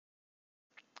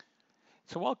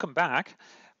So welcome back.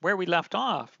 Where we left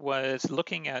off was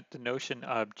looking at the notion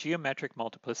of geometric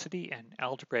multiplicity and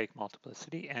algebraic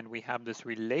multiplicity, and we have this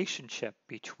relationship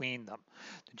between them.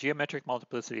 The geometric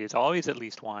multiplicity is always at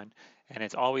least 1, and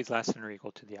it's always less than or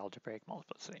equal to the algebraic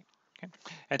multiplicity. Okay?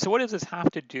 And so what does this have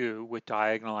to do with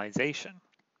diagonalization?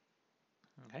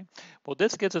 Okay. Well,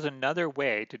 this gives us another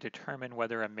way to determine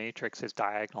whether a matrix is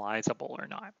diagonalizable or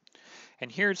not.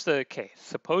 And here's the case.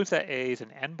 Suppose that A is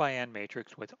an n by n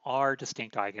matrix with r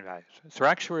distinct eigenvalues. So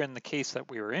actually we're in the case that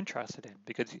we were interested in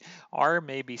because r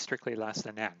may be strictly less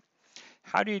than n.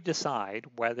 How do you decide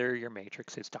whether your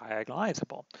matrix is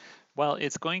diagonalizable? Well,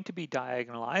 it's going to be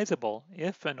diagonalizable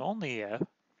if and only if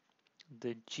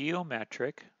the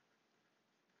geometric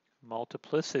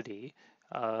multiplicity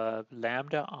of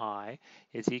lambda I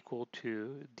is equal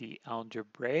to the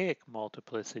algebraic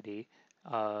multiplicity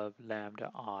of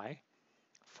lambda I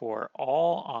for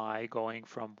all I going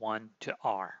from 1 to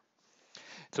r.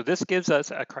 So this gives us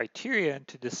a criterion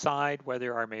to decide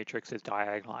whether our matrix is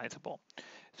diagonalizable.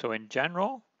 So in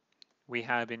general, we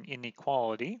have an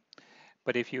inequality,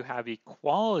 but if you have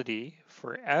equality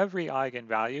for every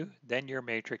eigenvalue, then your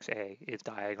matrix A is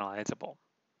diagonalizable.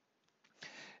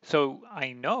 So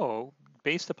I know,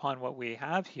 based upon what we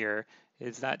have here,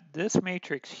 is that this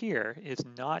matrix here is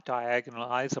not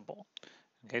diagonalizable.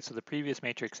 Okay, so the previous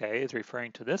matrix A is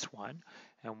referring to this one.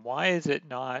 And why is it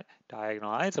not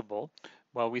diagonalizable?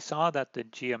 Well, we saw that the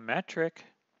geometric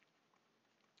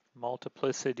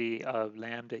multiplicity of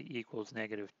lambda equals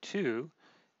 -2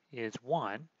 is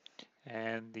 1,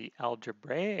 and the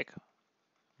algebraic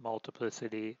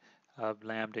multiplicity of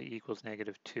lambda equals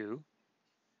 -2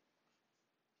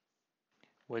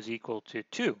 was equal to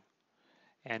 2,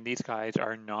 and these guys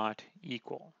are not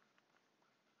equal.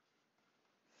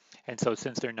 And so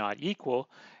since they're not equal,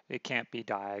 it can't be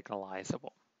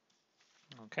diagonalizable.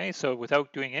 Okay, so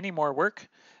without doing any more work,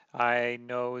 I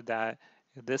know that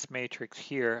this matrix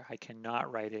here, I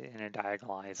cannot write it in a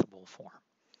diagonalizable form.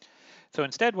 So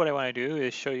instead, what I want to do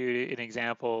is show you an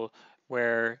example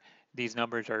where these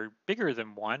numbers are bigger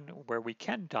than 1, where we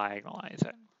can diagonalize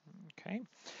it. Okay,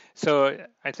 so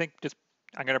I think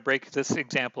I'm going to break this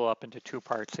example up into 2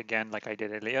 parts again, like I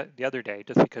did the other day,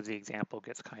 just because the example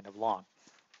gets kind of long.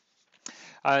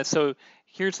 So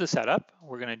here's the setup.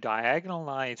 We're going to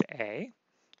diagonalize A,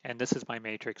 and this is my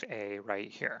matrix A right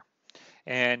here.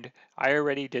 And I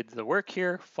already did the work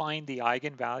here, find the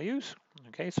eigenvalues.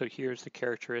 Okay, so here's the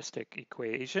characteristic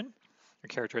equation, or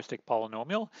characteristic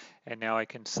polynomial, and now I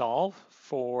can solve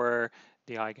for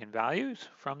the eigenvalues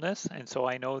from this. And so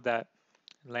I know that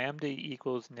lambda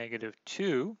equals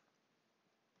 -2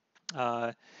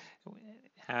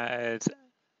 has,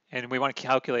 and we want to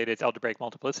calculate its algebraic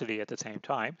multiplicity at the same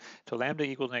time. So lambda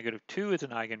equals -2 is an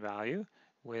eigenvalue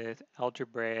with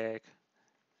algebraic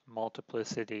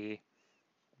multiplicity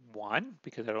 1,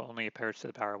 because it only appears to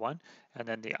the power 1. And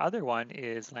then the other one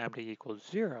is lambda equals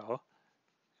 0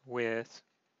 with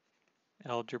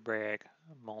algebraic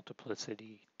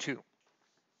multiplicity 2.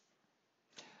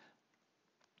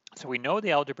 So we know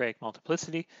the algebraic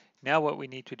multiplicity. Now what we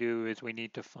need to do is we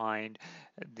need to find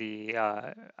the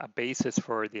a basis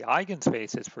for the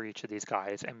eigenspaces for each of these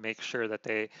guys and make sure that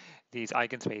these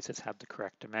eigenspaces have the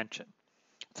correct dimension.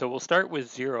 So we'll start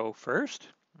with 0 first.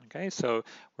 Okay, so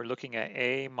we're looking at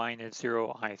A minus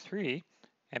 0 I3,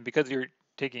 and because you're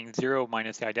taking 0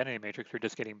 minus the identity matrix, we're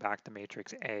just getting back the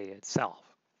matrix A itself.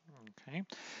 Okay,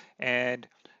 and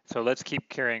so let's keep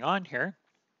carrying on here.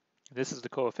 This is the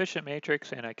coefficient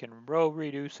matrix, and I can row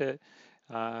reduce it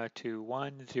to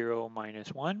 1, 0,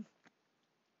 minus 1,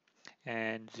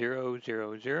 and 0,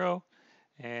 0, 0,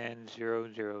 and 0,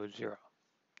 0, 0.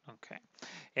 Okay,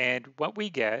 and what we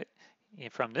get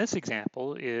from this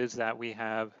example is that we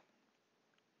have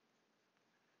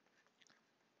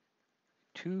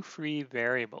 2 free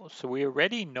variables. So we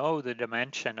already know the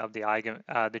dimension of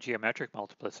the geometric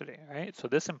multiplicity, right? So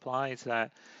this implies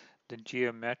that the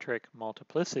geometric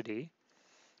multiplicity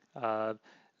of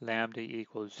lambda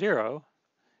equals 0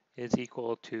 is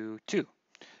equal to 2.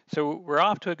 So we're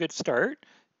off to a good start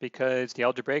because the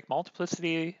algebraic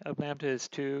multiplicity of lambda is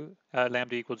 2,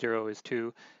 lambda equals 0 is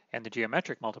 2, and the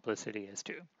geometric multiplicity is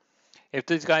 2. If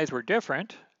these guys were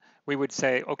different, we would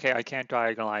say, okay, I can't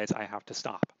diagonalize, I have to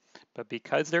stop. But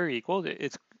because they're equal,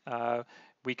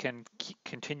 we can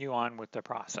continue on with the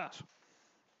process.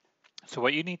 So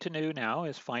what you need to do now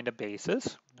is find a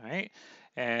basis, right?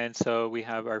 And so we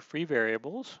have our free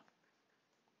variables,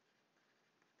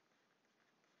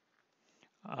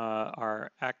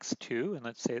 our x2, and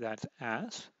let's say that's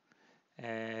s,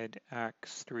 and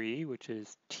x3, which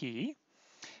is t.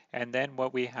 And then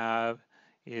what we have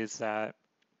is that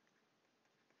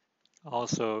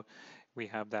Also, we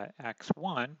have that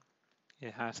x1,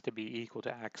 it has to be equal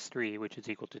to x3, which is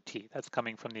equal to t. That's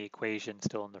coming from the equation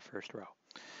still in the first row.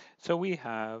 So we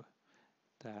have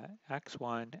that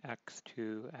x1,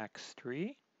 x2,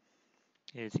 x3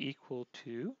 is equal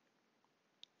to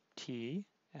t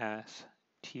s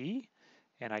t,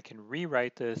 and I can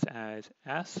rewrite this as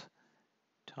s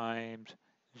times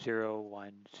 0,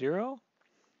 1, 0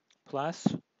 plus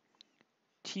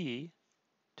t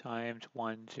times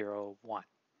 1, 0, 1.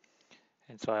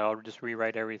 And so I'll just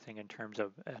rewrite everything in terms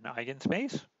of an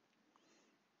eigenspace.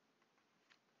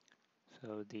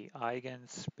 So the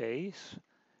eigenspace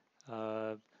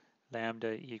of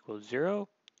lambda equals 0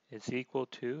 is equal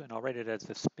to, and I'll write it as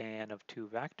the span of two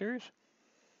vectors.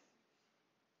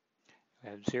 We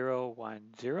have 0, 1,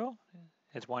 0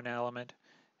 as one element,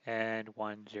 and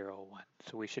 1, 0, 1.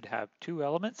 So we should have two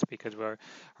elements because our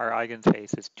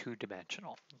eigenspace is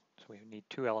two-dimensional. So we need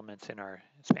two elements in our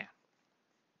span.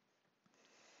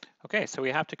 Okay, so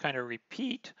we have to kind of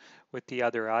repeat with the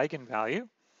other eigenvalue.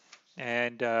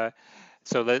 And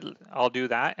so I'll do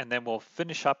that, and then we'll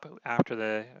finish up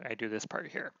after I do this part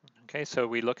here. Okay, so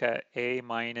we look at a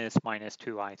minus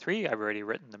 2i3. I've already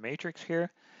written the matrix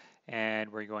here,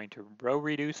 and we're going to row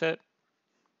reduce it.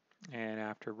 And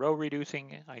after row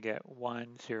reducing, I get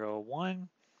 1, 0, 1,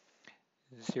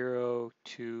 0,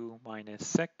 2, minus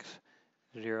 6,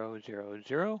 0, 0,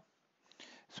 0.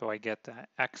 So I get that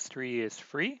x3 is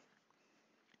free.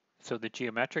 So the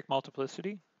geometric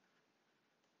multiplicity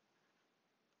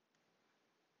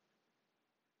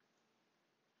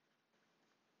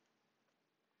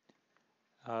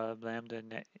of lambda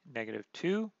negative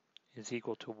 2 is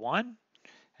equal to 1,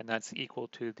 and that's equal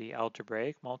to the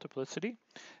algebraic multiplicity.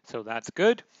 So that's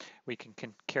good. We can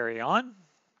carry on.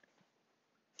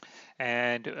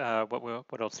 And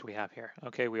what else do we have here?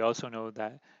 Okay, we also know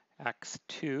that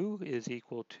x2 is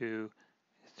equal to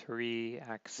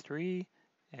 3x3,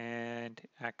 and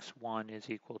x1 is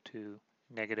equal to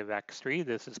negative x3.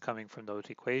 This is coming from those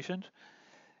equations.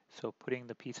 So putting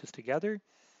the pieces together,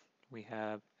 we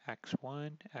have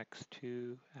x1,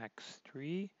 x2,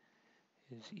 x3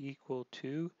 is equal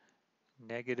to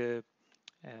negative,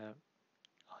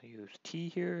 I'll use t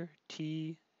here,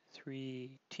 t,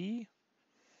 3t,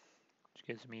 which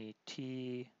gives me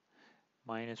t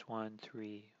minus 1,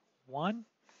 3, 1,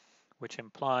 which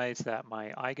implies that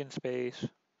my eigenspace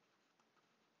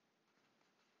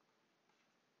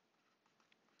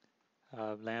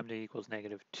of lambda equals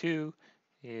negative 2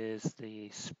 is the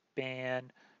span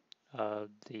of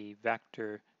the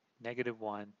vector negative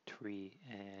 1, 3,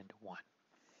 and 1.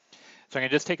 So I'm going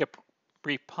to just take a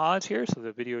brief pause here so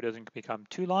the video doesn't become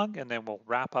too long, and then we'll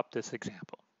wrap up this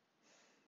example.